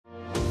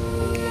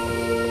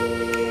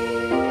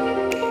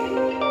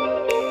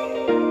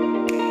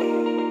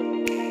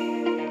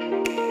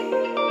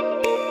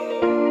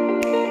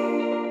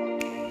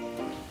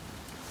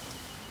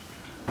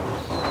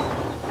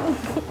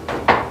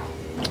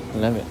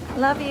have it.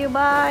 Love you,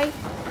 bye.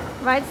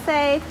 Ride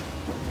safe.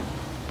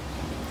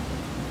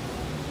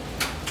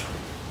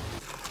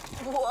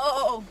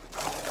 Whoa.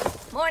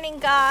 Morning,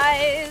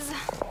 guys.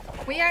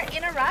 We are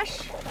in a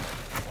rush,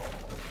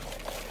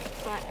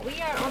 but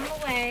we are on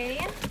the way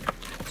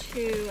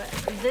to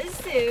the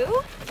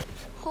zoo.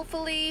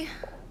 Hopefully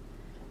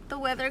the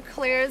weather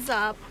clears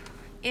up.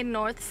 In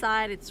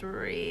Northside, it's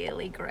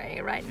really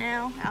grey right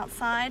now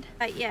outside.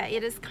 But yeah,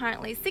 it is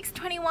currently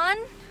 6:21.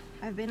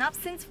 I've been up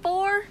since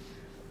 4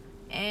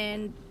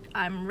 and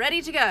I'm ready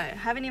to go.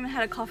 Haven't even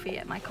had a coffee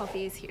yet. My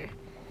coffee is here.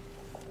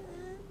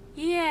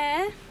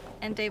 Yeah.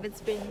 And David's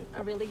been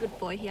a really good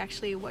boy. He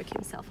actually woke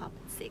himself up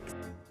at 6.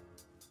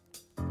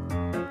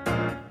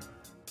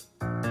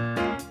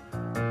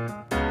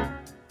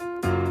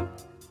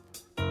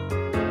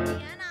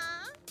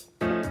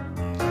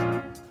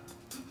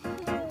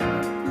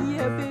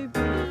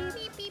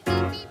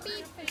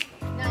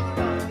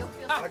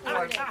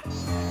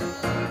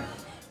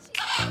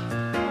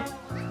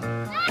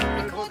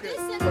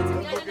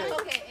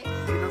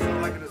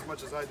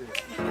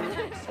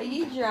 Are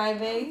you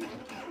driving?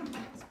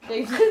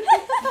 David?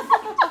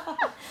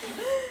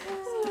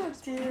 Oh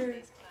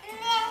dear.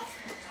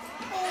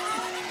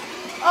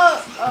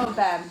 Oh,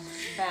 bam.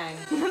 Bang.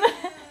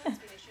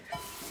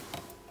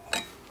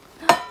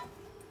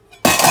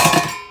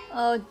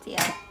 Oh dear.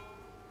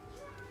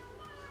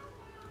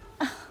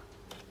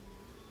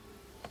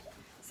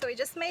 So we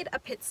just made a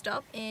pit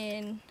stop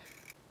in,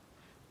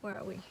 where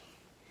are we?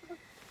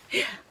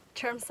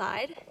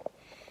 Chermside.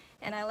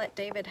 And I let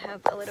David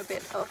have a little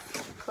bit of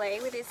play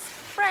with his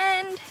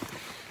friend.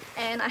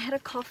 And I had a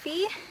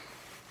coffee.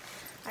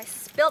 I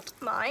spilt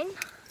mine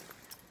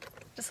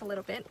just a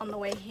little bit on the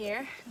way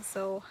here. And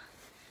so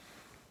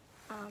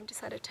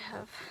decided to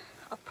have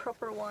a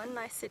proper one.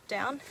 Nice sit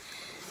down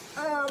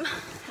and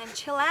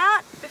chill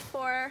out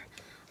before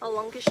a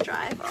longest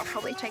drive. I'll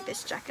probably take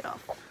this jacket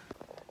off.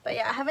 But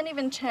yeah, I haven't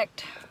even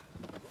checked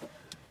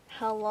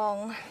how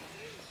long.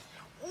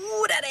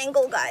 Ooh, that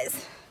angle,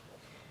 guys.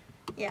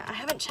 Yeah, I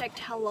haven't checked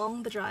how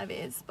long the drive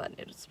is, but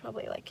it's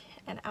probably like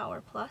an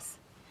hour plus.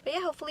 But yeah,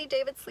 hopefully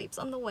David sleeps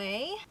on the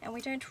way and we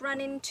don't run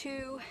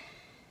into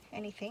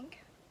anything.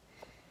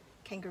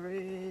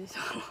 Kangaroos.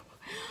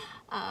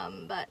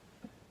 But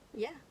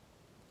yeah,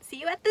 see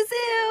you at the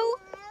zoo.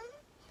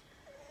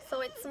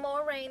 So it's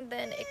more rain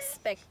than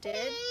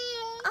expected.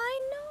 I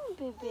know,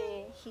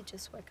 baby. He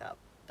just woke up,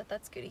 but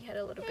that's good. He had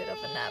a little bit of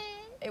a nap.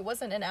 It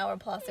wasn't an hour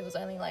plus, it was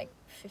only like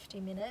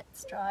 50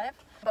 minutes drive.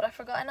 But I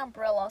forgot an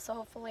umbrella, so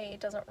hopefully it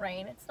doesn't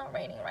rain. It's not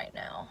raining right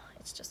now.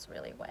 It's just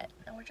really wet.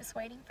 And we're just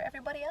waiting for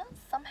everybody else.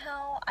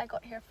 Somehow I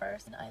got here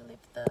first and I live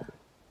the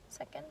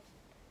second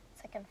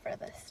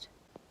furthest.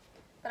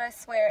 But I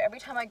swear,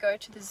 every time I go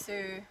to the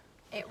zoo,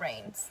 it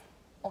rains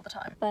all the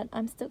time. But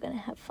I'm still gonna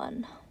have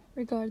fun,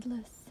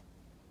 regardless.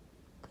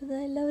 Because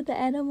I love the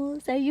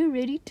animals. Are you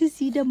ready to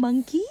see the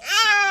monkeys?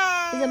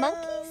 Is there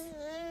monkeys?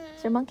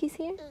 Is there monkeys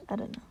here? I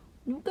don't know.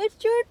 Look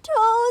at your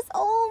toes!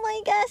 Oh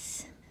my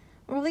gosh!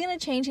 I'm probably gonna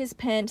change his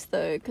pants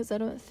though, because I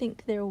don't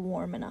think they're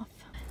warm enough.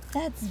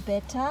 That's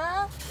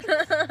better.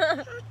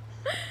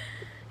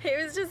 He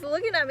was just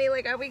looking at me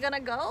like, are we gonna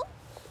go?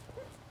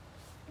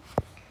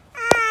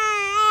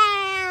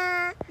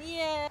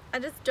 Yeah. I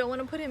just don't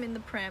want to put him in the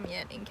pram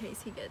yet in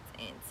case he gets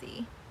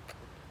antsy.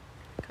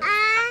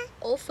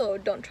 Also,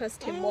 don't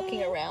trust him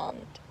walking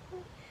around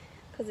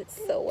because it's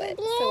so wet.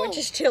 So we're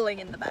just chilling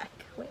in the back,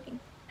 waiting.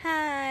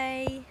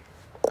 Hi.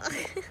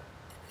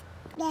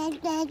 Are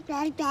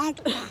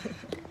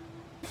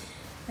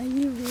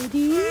you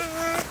ready?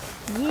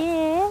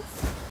 Yes.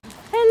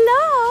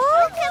 Hello.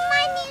 Look at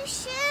my new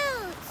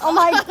shoes. Oh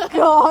my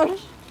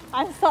gosh.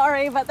 I'm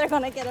sorry, but they're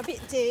gonna get a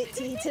bit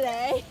dirty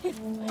today.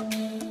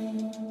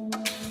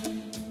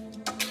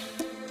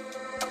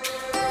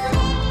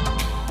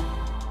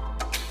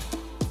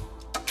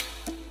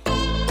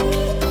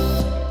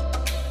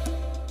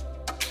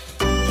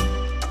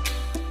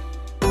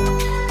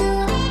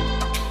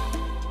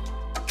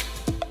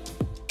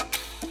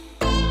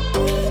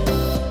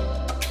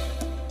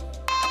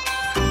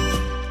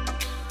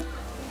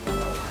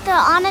 They're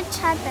on each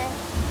other.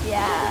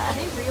 Yeah.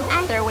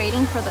 They're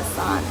waiting for the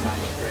sun.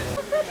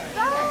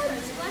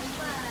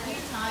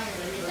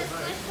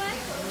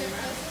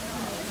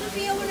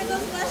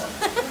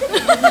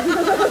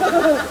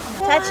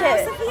 Touch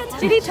it.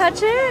 Did he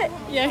touch it?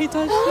 Yeah, he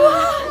touched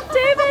it.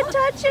 David,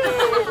 touch it.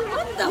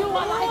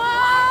 Wow.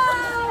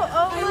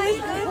 Oh my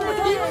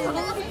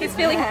goodness. He's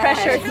feeling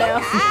pressured now.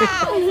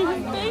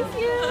 Thank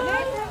you.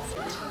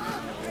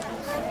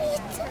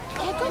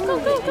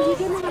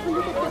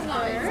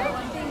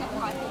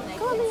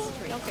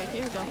 Okay,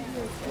 here we go.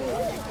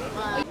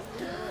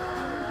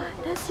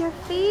 That's your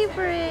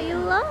favorite. You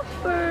love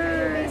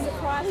birds.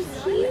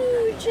 It's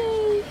huge.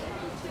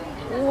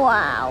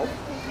 Wow.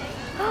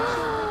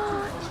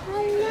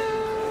 Hello.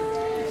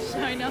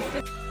 Shine up.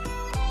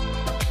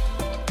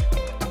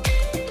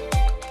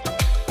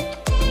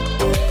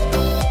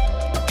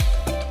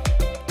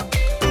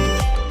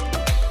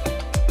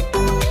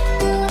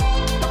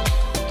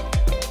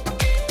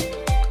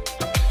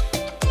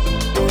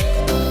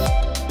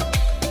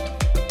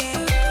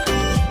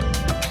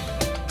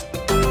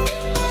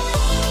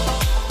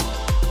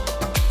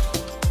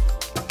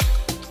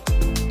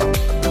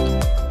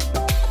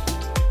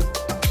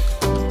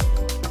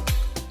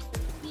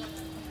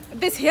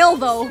 this hill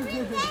though.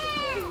 Maybe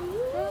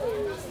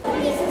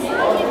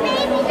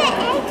the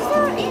eggs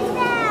are in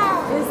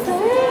there. Is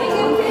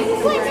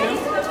there? Wait,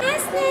 hi,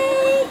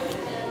 snake.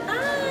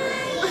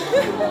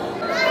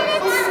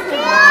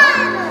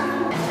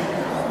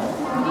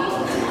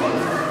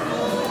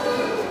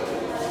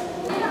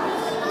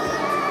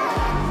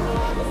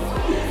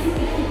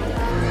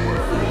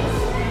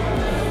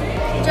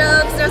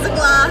 Jokes, there's a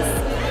glass.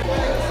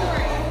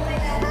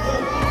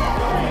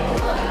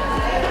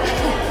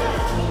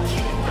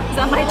 Is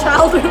that my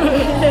childhood?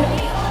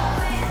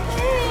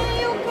 Hey,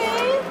 you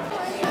okay?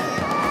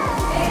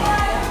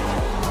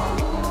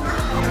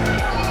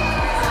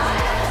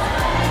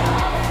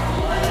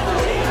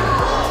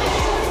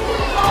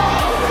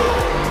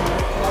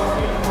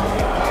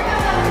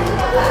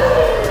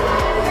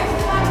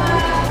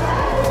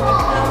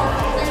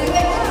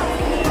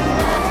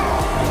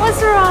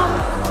 What's wrong?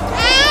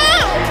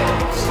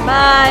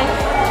 Bye.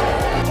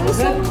 It was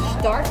so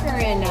much darker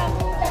in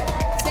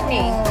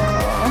Sydney.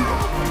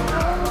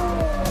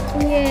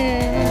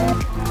 Yeah.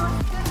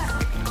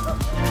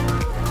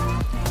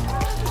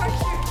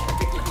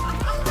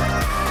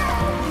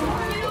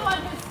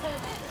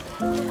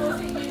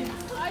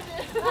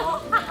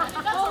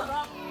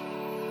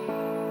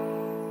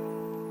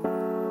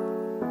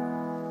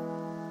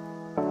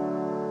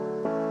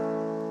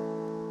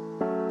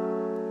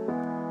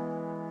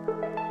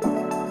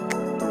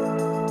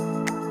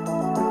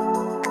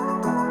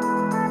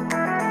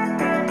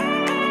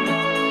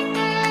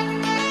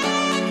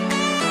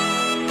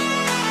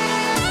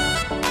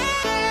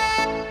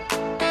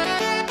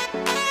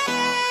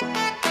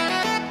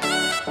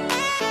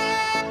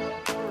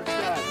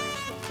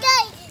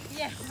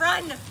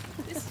 Run!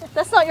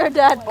 That's not your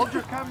dad. Hold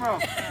your camera.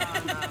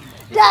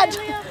 Dad!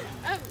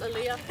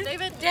 Aaliyah.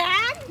 David.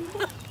 Dad?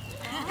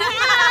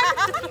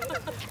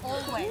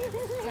 Always.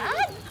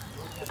 Dad?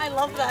 I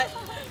love that.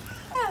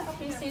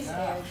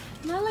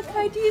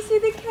 Malachi, do you see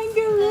the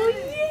kangaroo?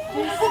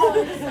 Yes! Oh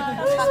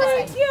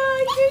my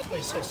god!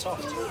 It's so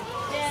soft.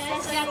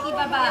 Yes, Jackie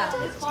Baba.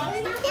 It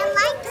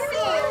likes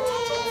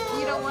it.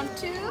 You don't want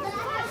to?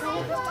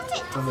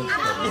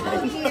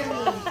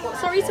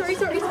 Sorry.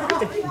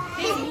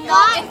 He's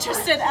not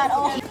interested at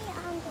all.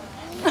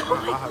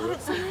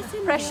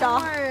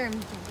 Pressure.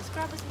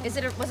 Was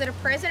it a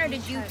present or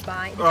did you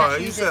buy? Oh,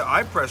 you said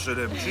I pressured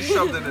him. She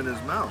shoved it in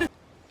his mouth.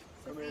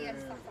 Sophia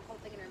stuffed the whole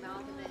thing in her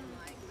mouth and then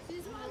like, this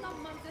is my love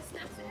month, this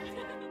snaps it.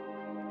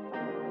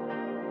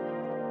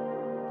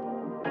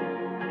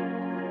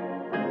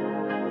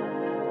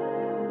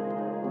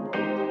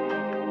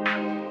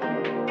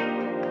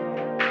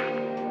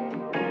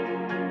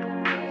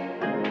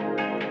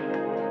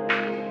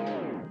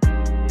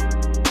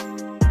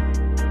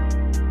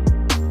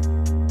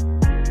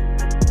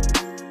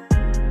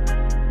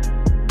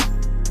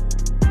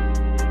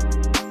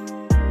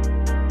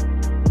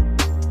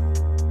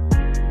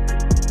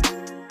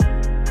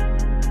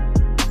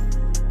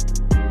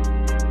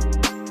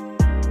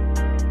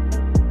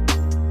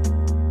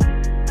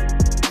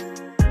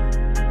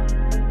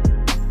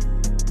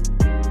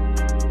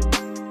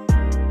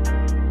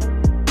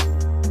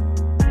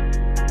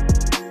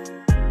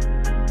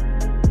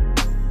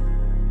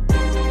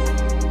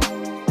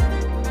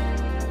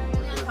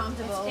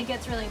 It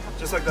gets really uncomfortable.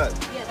 Just like that.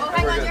 Oh,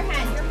 hang on, your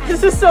hand.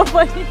 This is so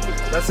funny.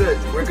 That's it.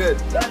 We're good.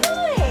 Good.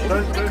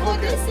 Don't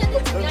hook it.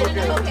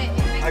 Don't hook it.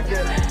 I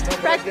get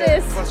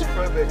Practice.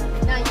 claustrophobic.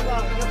 Now you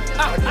won't.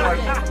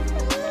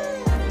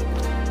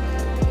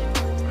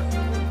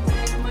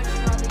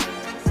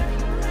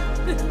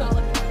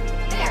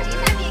 There, he's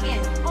happy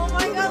again. Oh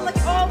my god, look.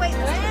 Oh wait,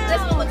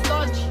 this one looks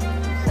dodge.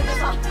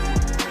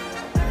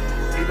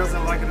 He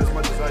doesn't like it as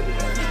much as I do.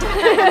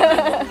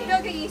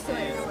 Don't get used to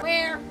it.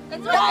 Where?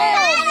 It's Where?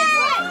 right. It's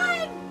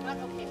right.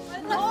 Okay.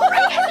 Oh,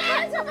 where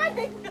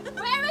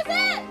is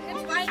it?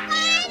 It's right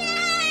there.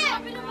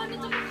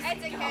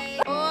 It's okay.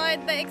 Oh,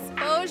 the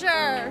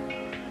exposure.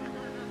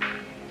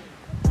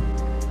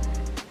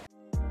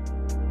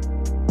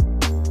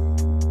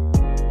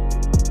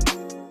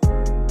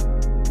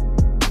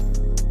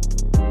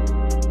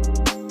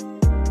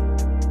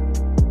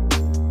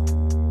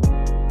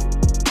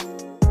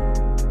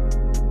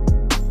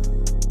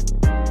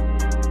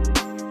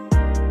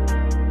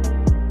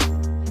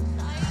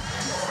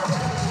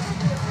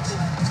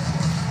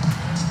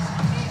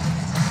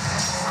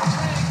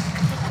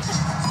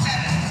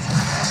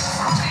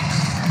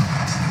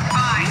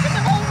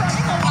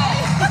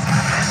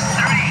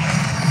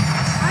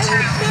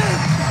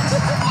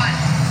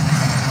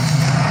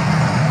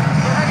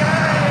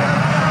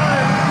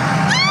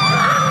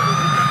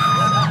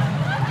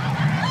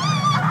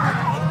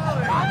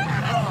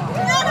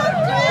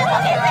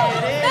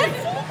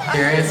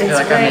 I feel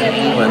like I'm in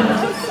England.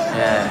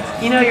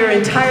 Yeah. You know, you're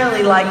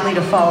entirely likely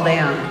to fall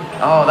down.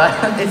 Oh,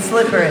 that. It's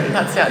slippery.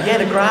 That's out. Yeah,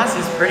 the grass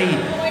is pretty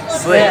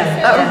sleep. Yeah.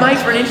 That would make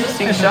for an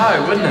interesting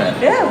show, wouldn't it?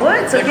 Yeah, it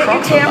would. So The get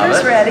your Crocs would love cameras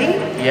it. ready.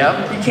 Yep.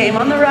 You came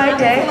on the right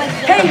day.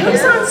 Hey,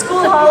 who's on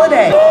school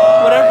holiday?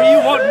 Whatever you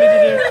want me to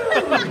do.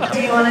 Do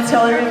you want to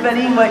tell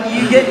everybody what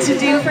you get to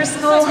do for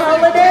school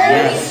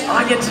holiday? Yes,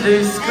 I get to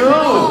do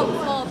school.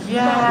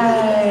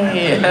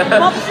 Yay!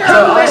 Who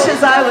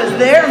wishes I was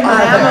there, I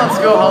am on mother?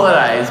 school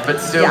holidays,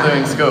 but still Yeah.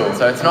 doing school,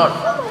 so it's not.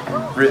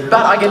 But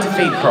I get to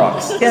feed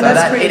Crocs, Yeah, so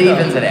that's that pretty it cool.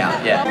 evens it out.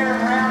 Yeah.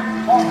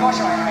 Oh gosh,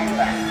 I hate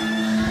that.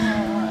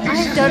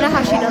 I don't know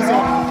how she does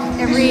it.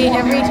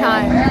 Every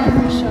time.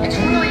 It's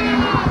really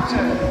hard to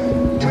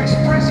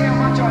express how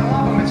much I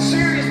love him, and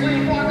seriously,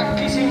 if I could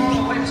kiss him on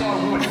the lips, I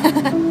would.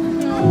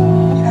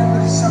 You know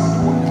what is so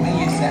important to me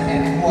is that,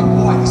 and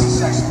why this is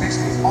so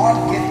special, is I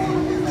get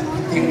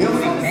the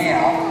ability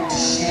now to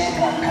share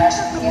my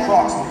passion for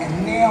Crocs,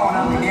 and now and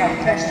only now you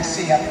can actually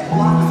see how the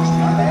mothers, you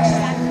know, they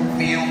actually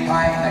feel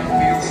pain, they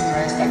feel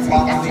stress, they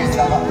love each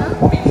other.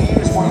 I mean,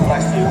 here is one of the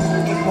most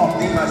awesome, if not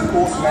the most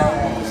awesome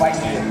animal on the face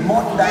of the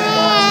modern day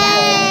life.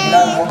 You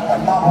know what my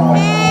mum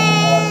always told me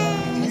was,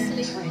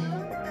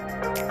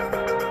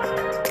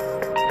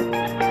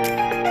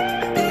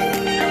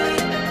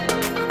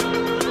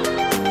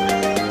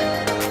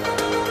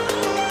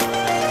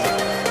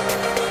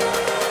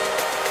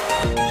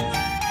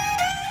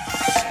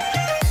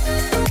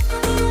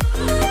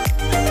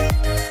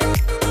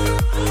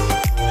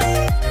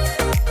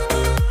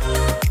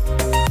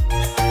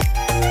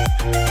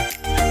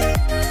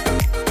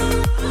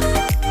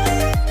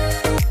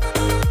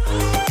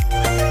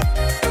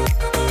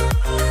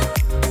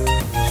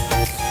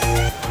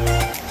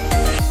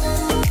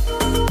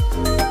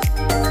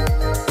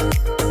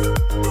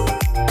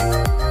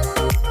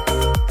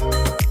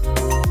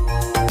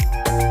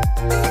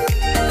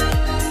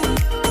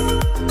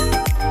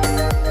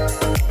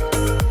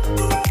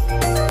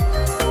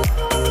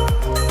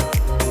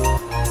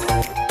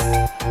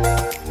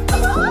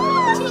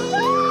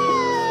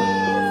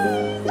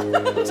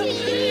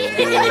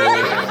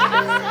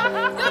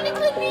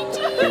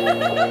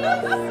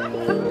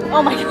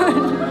 Oh my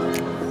god.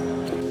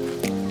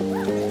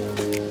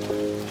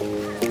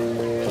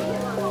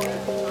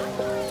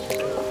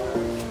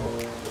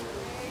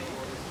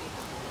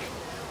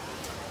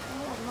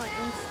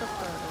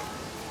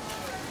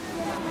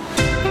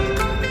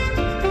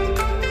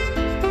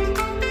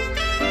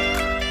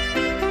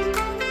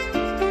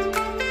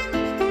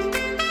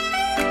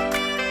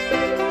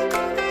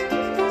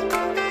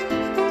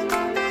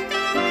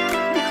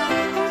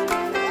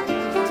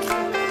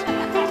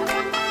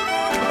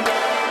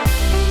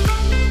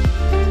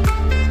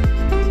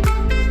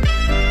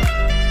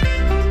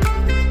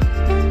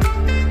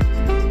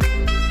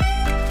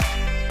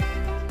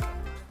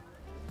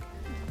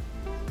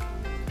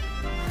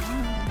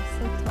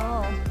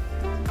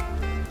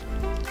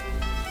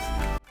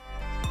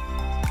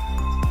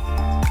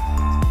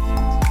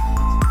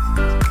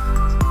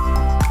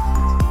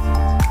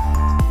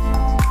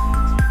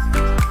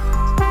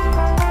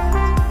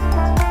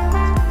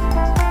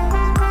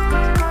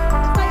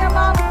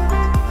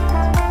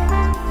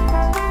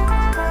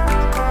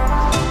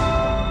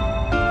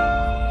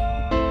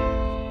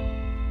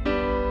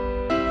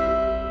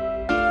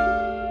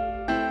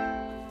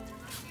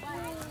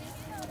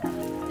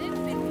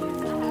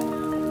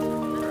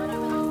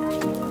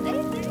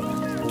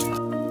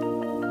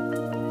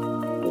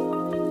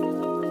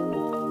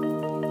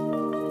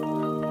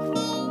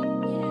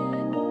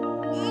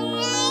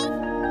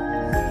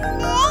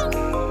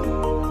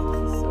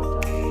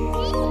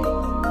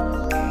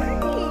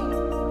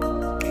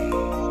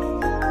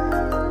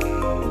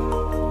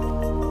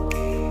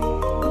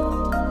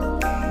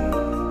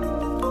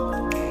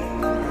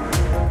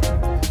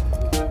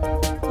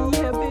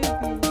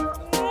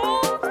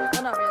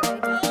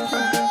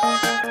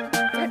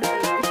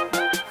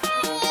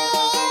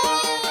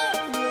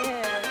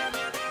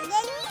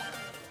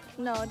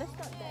 No, that's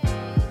not that.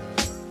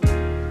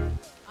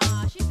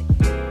 She's a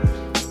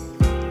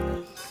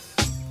kid.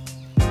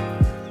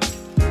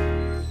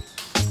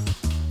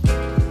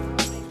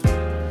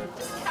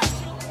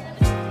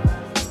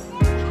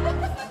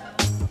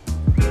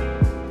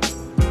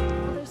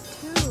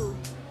 There's two.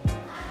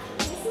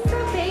 This is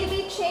a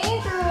baby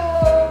change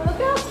room.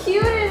 Look how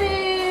cute it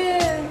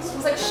is. I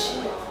was like, shh.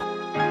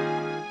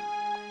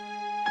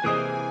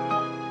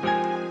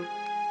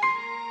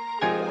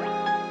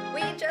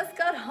 We just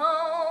got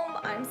home.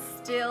 I'm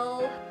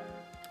still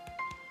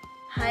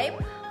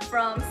hype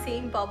from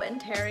seeing Bob and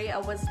Terry. I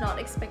was not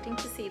expecting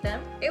to see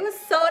them. It was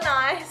so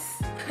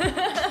nice.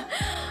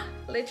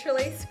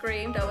 Literally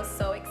screamed. I was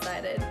so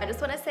excited. I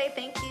just want to say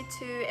thank you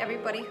to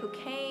everybody who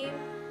came.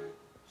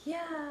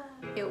 Yeah,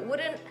 it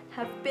wouldn't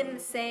have been the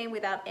same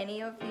without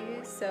any of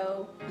you.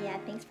 So yeah,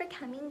 thanks for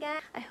coming,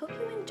 guys. I hope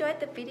you enjoyed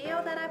the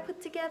video that I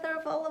put together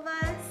of all of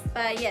us.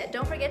 But yeah,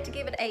 don't forget to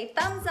give it a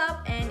thumbs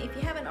up, and if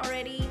you haven't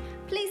already,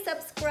 please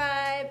subscribe.